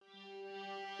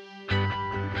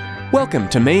Welcome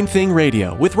to Main Thing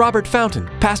Radio with Robert Fountain,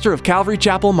 pastor of Calvary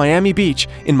Chapel, Miami Beach,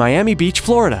 in Miami Beach,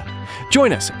 Florida.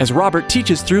 Join us as Robert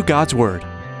teaches through God's Word.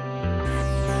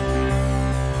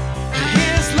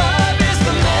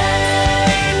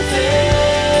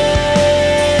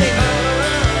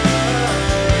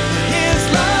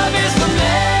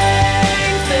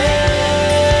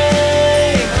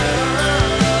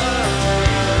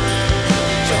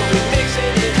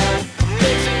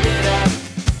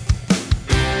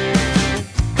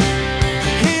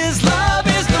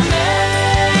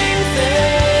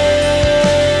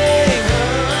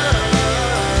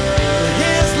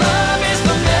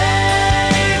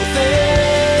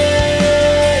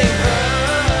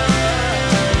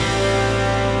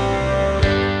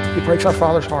 Breaks our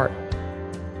Father's heart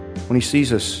when He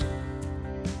sees us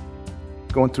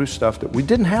going through stuff that we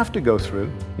didn't have to go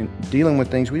through, dealing with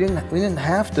things we didn't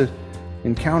have to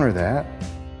encounter that.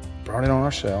 Brought it on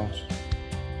ourselves.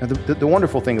 Now, the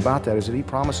wonderful thing about that is that He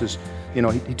promises,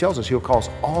 He tells us He'll cause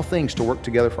all things to work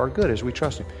together for our good as we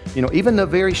trust Him. Even the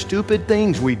very stupid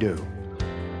things we do,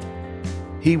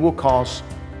 He will cause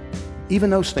even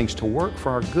those things to work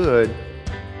for our good,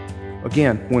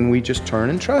 again, when we just turn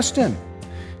and trust Him.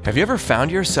 Have you ever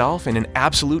found yourself in an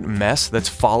absolute mess that's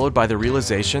followed by the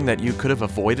realization that you could have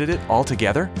avoided it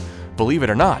altogether? Believe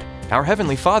it or not, our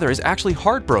Heavenly Father is actually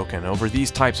heartbroken over these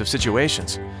types of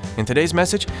situations. In today's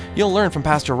message, you'll learn from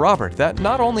Pastor Robert that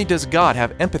not only does God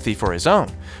have empathy for His own,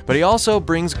 but He also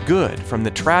brings good from the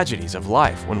tragedies of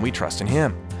life when we trust in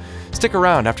Him. Stick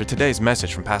around after today's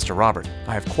message from Pastor Robert.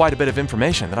 I have quite a bit of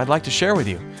information that I'd like to share with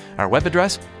you. Our web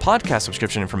address, podcast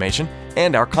subscription information,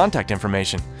 and our contact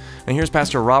information. And here's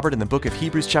Pastor Robert in the book of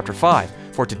Hebrews chapter 5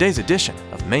 for today's edition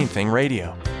of Main Thing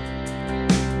Radio.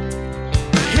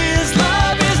 His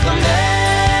love is the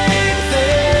main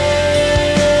thing.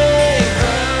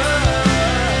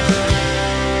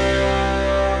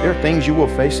 There are things you will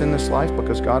face in this life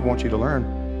because God wants you to learn.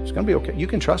 It's going to be okay. You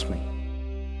can trust me.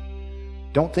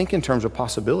 Don't think in terms of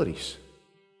possibilities,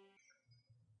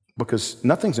 because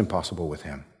nothing's impossible with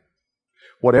Him.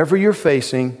 Whatever you're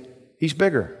facing, He's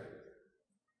bigger.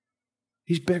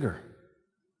 He's bigger.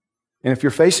 And if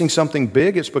you're facing something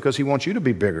big, it's because He wants you to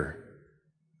be bigger.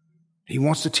 He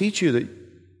wants to teach you that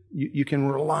you can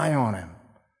rely on Him,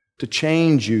 to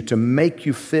change you, to make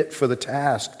you fit for the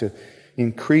task, to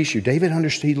increase you. David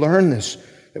understood, he learned this,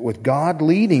 that with God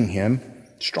leading him,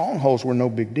 strongholds were no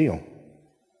big deal.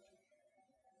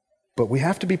 But we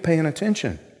have to be paying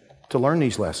attention to learn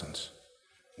these lessons.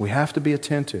 We have to be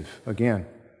attentive. Again,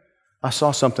 I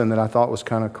saw something that I thought was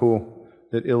kind of cool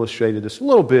that illustrated this a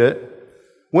little bit.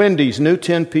 Wendy's new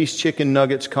 10-piece chicken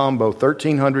nuggets combo,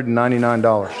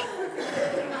 $1,399.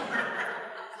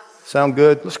 Sound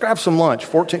good? Let's grab some lunch.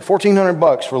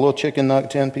 $1,400 for a little chicken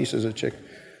nugget, 10 pieces of chicken.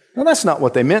 No, that's not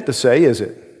what they meant to say, is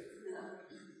it?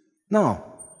 No,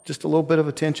 just a little bit of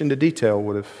attention to detail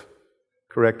would have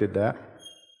corrected that.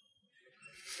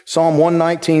 Psalm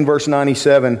 119, verse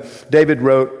 97, David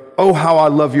wrote, "Oh, how I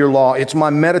love your law. It's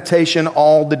my meditation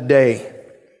all the day.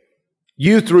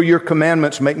 You, through your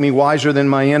commandments, make me wiser than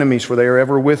my enemies, for they are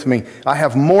ever with me. I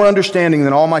have more understanding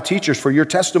than all my teachers, for your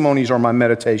testimonies are my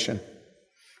meditation."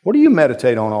 What do you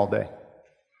meditate on all day?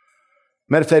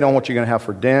 Meditate on what you're going to have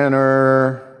for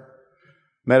dinner.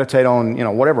 Meditate on,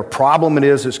 whatever problem it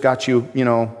is that's got you,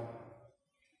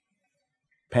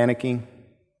 panicking.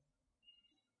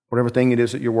 Whatever thing it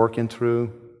is that you're working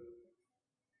through.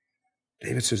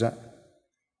 David says,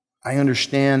 I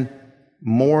understand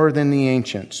more than the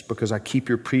ancients because I keep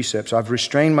your precepts. I've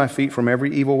restrained my feet from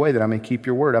every evil way that I may keep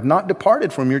your word. I've not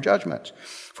departed from your judgments,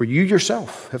 for you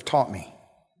yourself have taught me.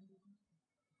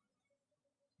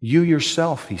 You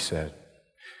yourself, he said.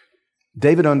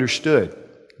 David understood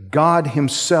God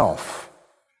Himself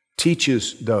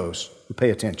teaches those who pay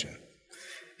attention.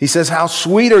 He says, how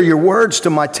sweet are your words to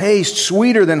my taste,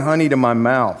 sweeter than honey to my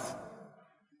mouth.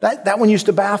 That one used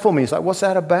to baffle me. It's like, what's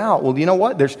that about? Well, you know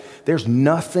what? There's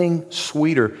nothing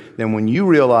sweeter than when you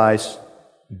realize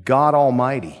God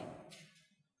Almighty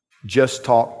just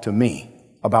talked to me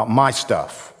about my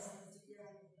stuff.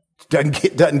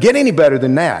 Doesn't get any better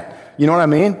than that. You know what I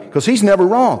mean? Because He's never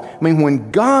wrong. I mean,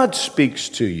 when God speaks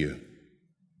to you,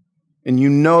 and you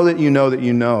know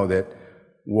that,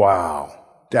 wow,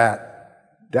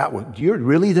 that was, you're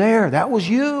really there. That was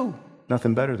you.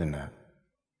 Nothing better than that.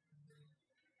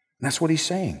 And that's what He's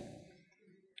saying.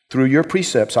 Through your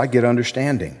precepts, I get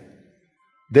understanding.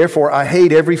 Therefore, I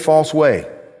hate every false way.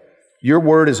 Your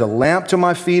word is a lamp to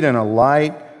my feet and a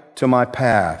light to my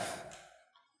path.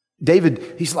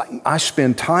 David, he's like, I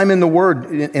spend time in the Word,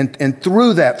 and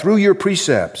through that, through your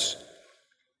precepts,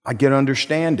 I get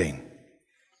understanding.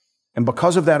 And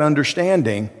because of that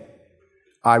understanding,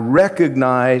 I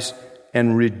recognize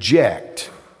and reject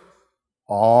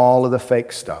all of the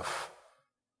fake stuff.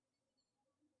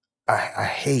 I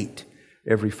hate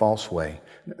every false way.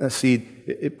 See,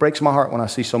 it breaks my heart when I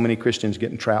see so many Christians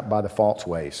getting trapped by the false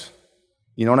ways.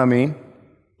 You know what I mean?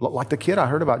 Like the kid I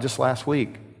heard about just last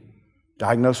week,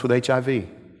 diagnosed with HIV.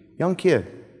 Young kid.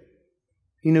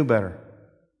 He knew better.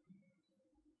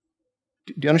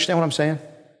 Do you understand what I'm saying?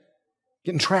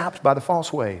 Getting trapped by the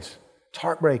false ways. It's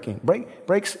heartbreaking. It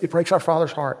breaks our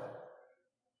Father's heart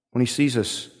when He sees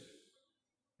us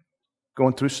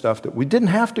going through stuff that we didn't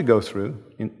have to go through,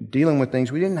 in dealing with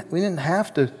things we didn't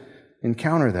have to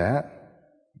encounter that.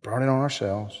 We brought it on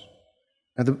ourselves.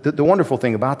 Now, the wonderful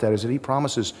thing about that is that He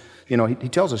promises, He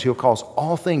tells us He'll cause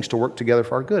all things to work together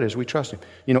for our good as we trust Him.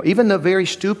 Even the very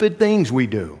stupid things we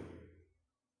do,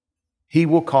 He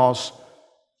will cause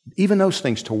even those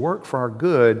things to work for our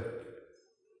good,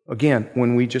 again,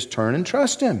 when we just turn and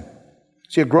trust Him.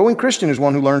 See, a growing Christian is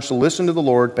one who learns to listen to the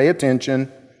Lord, pay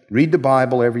attention, read the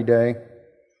Bible every day.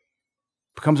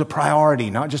 Becomes a priority,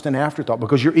 not just an afterthought,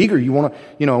 because you're eager. You want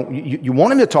to, you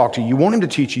want Him to talk to you. You want Him to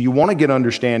teach you. You want to get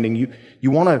understanding.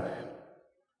 You want to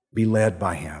be led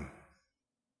by Him.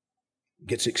 It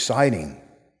gets exciting.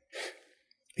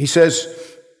 He says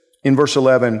in verse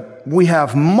 11, we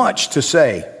have much to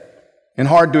say and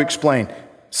hard to explain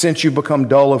since you become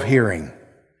dull of hearing.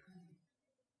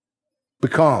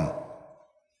 Become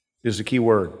is the key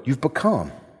word. You've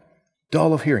become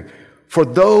dull of hearing. For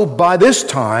though by this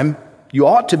time you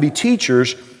ought to be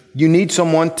teachers, you need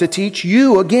someone to teach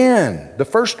you again the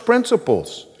first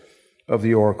principles of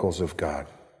the oracles of God.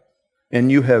 And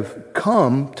you have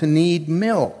come to need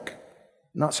milk,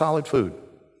 not solid food.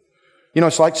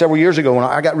 It's like several years ago when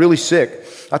I got really sick.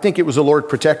 I think it was the Lord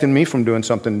protecting me from doing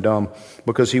something dumb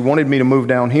because He wanted me to move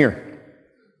down here.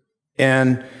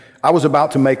 And I was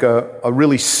about to make a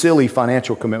really silly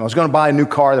financial commitment. I was going to buy a new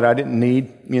car that I didn't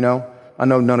need, I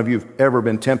know none of you have ever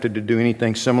been tempted to do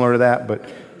anything similar to that, but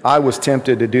I was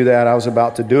tempted to do that. I was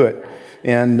about to do it.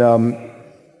 And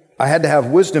I had to have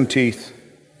wisdom teeth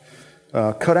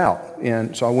cut out.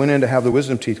 And so I went in to have the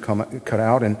wisdom teeth cut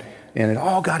out, and it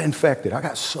all got infected. I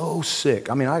got so sick.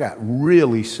 I got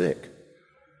really sick.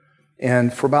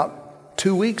 And for about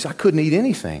 2 weeks, I couldn't eat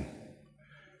anything.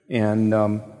 And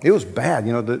it was bad.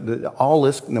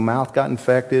 The mouth got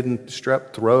infected and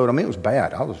strep throat. It was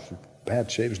bad. I was bad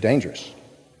shape. It was dangerous.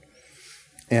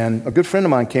 And a good friend of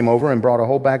mine came over and brought a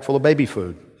whole bag full of baby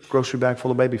food, grocery bag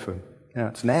full of baby food. Yeah,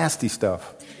 it's nasty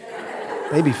stuff.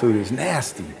 Baby food is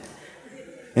nasty.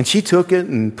 And she took it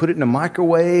and put it in the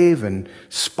microwave and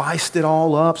spiced it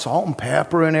all up, salt and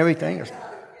pepper and everything.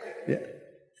 Yeah.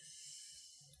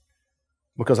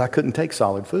 Because I couldn't take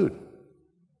solid food.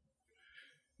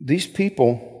 These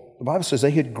people, the Bible says they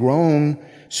had grown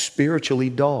spiritually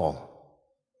dull.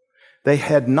 They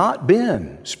had not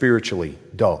been spiritually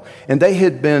dull. And they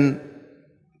had been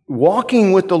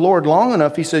walking with the Lord long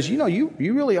enough, He says, you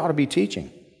really ought to be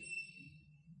teaching.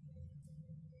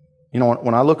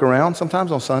 When I look around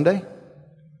sometimes on Sunday,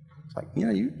 it's like,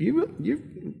 you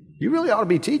really ought to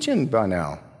be teaching by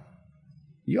now.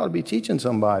 You ought to be teaching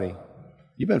somebody.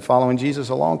 You've been following Jesus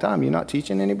a long time. You're not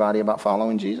teaching anybody about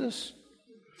following Jesus?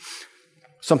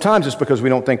 Sometimes it's because we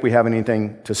don't think we have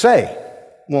anything to say.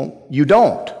 Well, you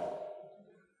don't.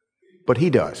 But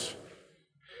He does.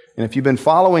 And if you've been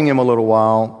following Him a little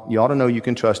while, you ought to know you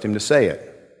can trust Him to say it.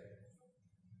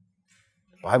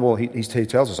 The Bible, he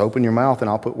tells us, open your mouth and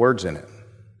I'll put words in it.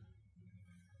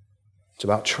 It's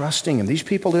about trusting Him. These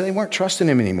people, they weren't trusting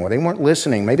Him anymore. They weren't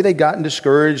listening. Maybe they'd gotten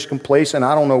discouraged, complacent,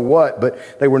 I don't know what,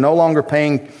 but they were no longer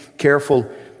paying careful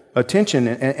attention.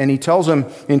 And He tells them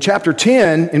in chapter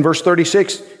 10, in verse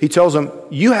 36, He tells them,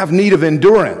 you have need of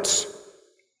endurance,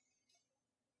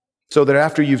 so that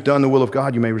after you've done the will of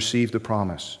God, you may receive the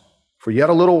promise. For yet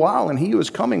a little while, and He who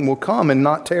is coming will come and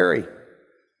not tarry.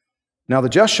 Now the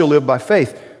just shall live by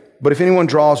faith. But if anyone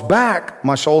draws back,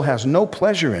 my soul has no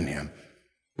pleasure in him.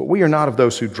 But we are not of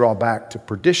those who draw back to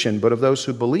perdition, but of those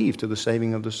who believe to the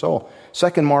saving of the soul.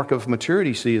 Second mark of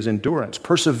maturity, see, is endurance,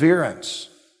 perseverance.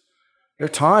 There are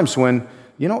times when,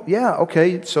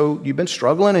 so you've been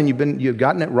struggling and you've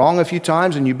gotten it wrong a few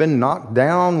times and you've been knocked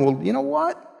down. Well, you know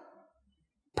what?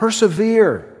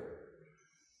 Persevere.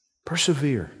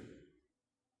 Persevere.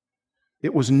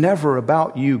 It was never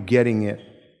about you getting it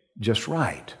just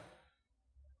right.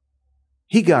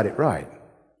 He got it right.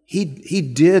 He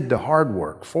did the hard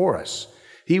work for us.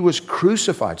 He was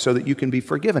crucified so that you can be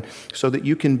forgiven, so that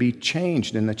you can be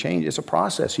changed. And the change is a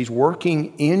process. He's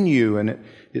working in you, and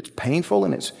it's painful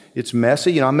and it's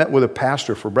messy. I met with a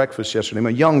pastor for breakfast yesterday, a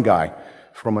young guy,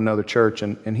 from another church,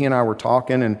 and he and I were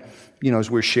talking, and as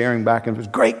we were sharing back, and it was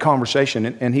a great conversation,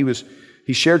 and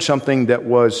he shared something that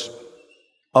was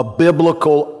a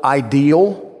biblical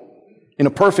ideal. In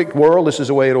a perfect world, this is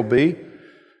the way it'll be.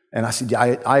 And I said,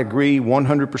 I agree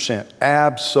 100%.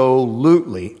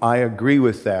 Absolutely, I agree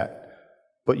with that.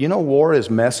 But war is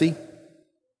messy.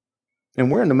 And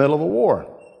we're in the middle of a war.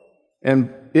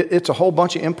 And it's a whole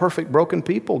bunch of imperfect, broken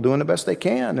people doing the best they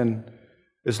can. And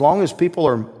as long as people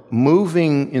are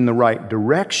moving in the right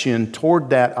direction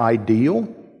toward that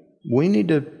ideal, we need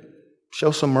to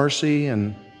show some mercy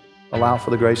and allow for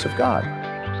the grace of God.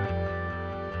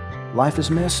 Life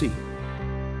is messy.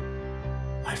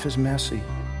 Life is messy.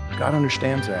 God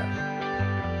understands that.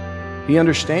 He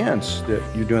understands that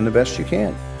you're doing the best you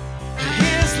can.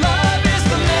 His love is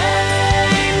the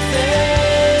main thing.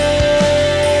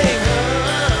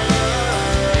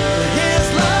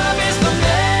 His love is the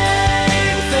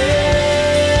main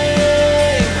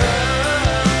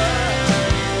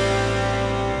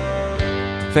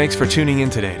thing. Thanks for tuning in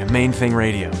today to Main Thing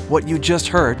Radio. What you just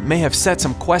heard may have set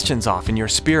some questions off in your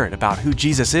spirit about who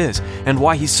Jesus is and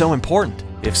why he's so important.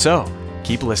 If so,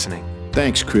 keep listening.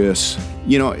 Thanks, Chris.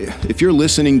 If you're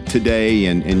listening today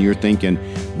and you're thinking,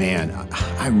 man,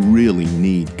 I really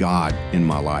need God in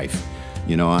my life.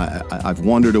 I've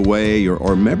wandered away,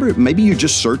 or maybe you're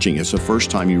just searching. It's the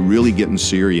first time you're really getting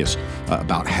serious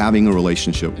about having a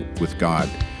relationship with God.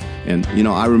 And,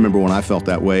 I remember when I felt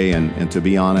that way, and to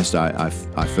be honest, I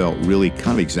felt really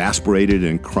kind of exasperated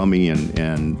and crummy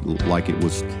and like it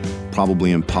was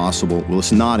probably impossible. Well,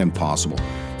 it's not impossible.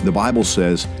 The Bible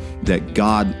says that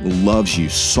God loves you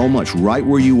so much right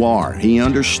where you are. He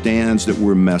understands that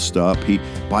we're messed up.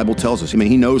 Bible tells us,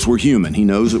 He knows we're human. He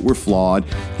knows that we're flawed.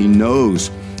 He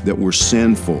knows that we're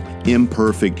sinful,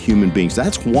 imperfect human beings.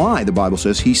 That's why the Bible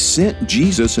says He sent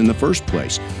Jesus in the first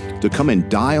place, to come and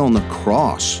die on the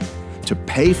cross, to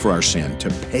pay for our sin,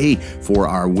 to pay for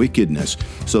our wickedness,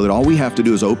 so that all we have to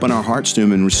do is open our hearts to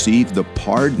Him and receive the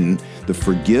pardon, the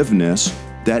forgiveness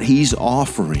that He's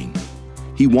offering.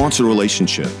 He wants a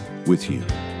relationship with you.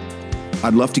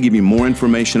 I'd love to give you more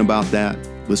information about that.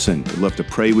 Listen, I'd love to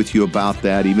pray with you about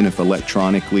that, even if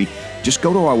electronically. Just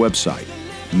go to our website,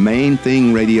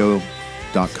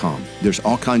 mainthingradio.com. There's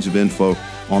all kinds of info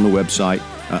on the website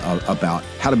about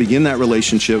how to begin that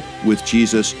relationship with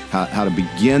Jesus, how to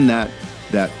begin that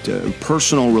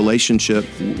personal relationship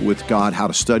with God, how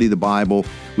to study the Bible.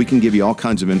 We can give you all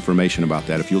kinds of information about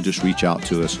that if you'll just reach out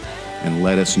to us and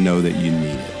let us know that you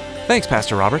need it. Thanks,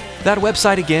 Pastor Robert. That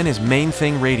website again is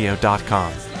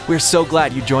mainthingradio.com. We're so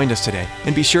glad you joined us today,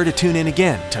 and be sure to tune in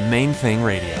again to Main Thing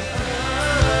Radio.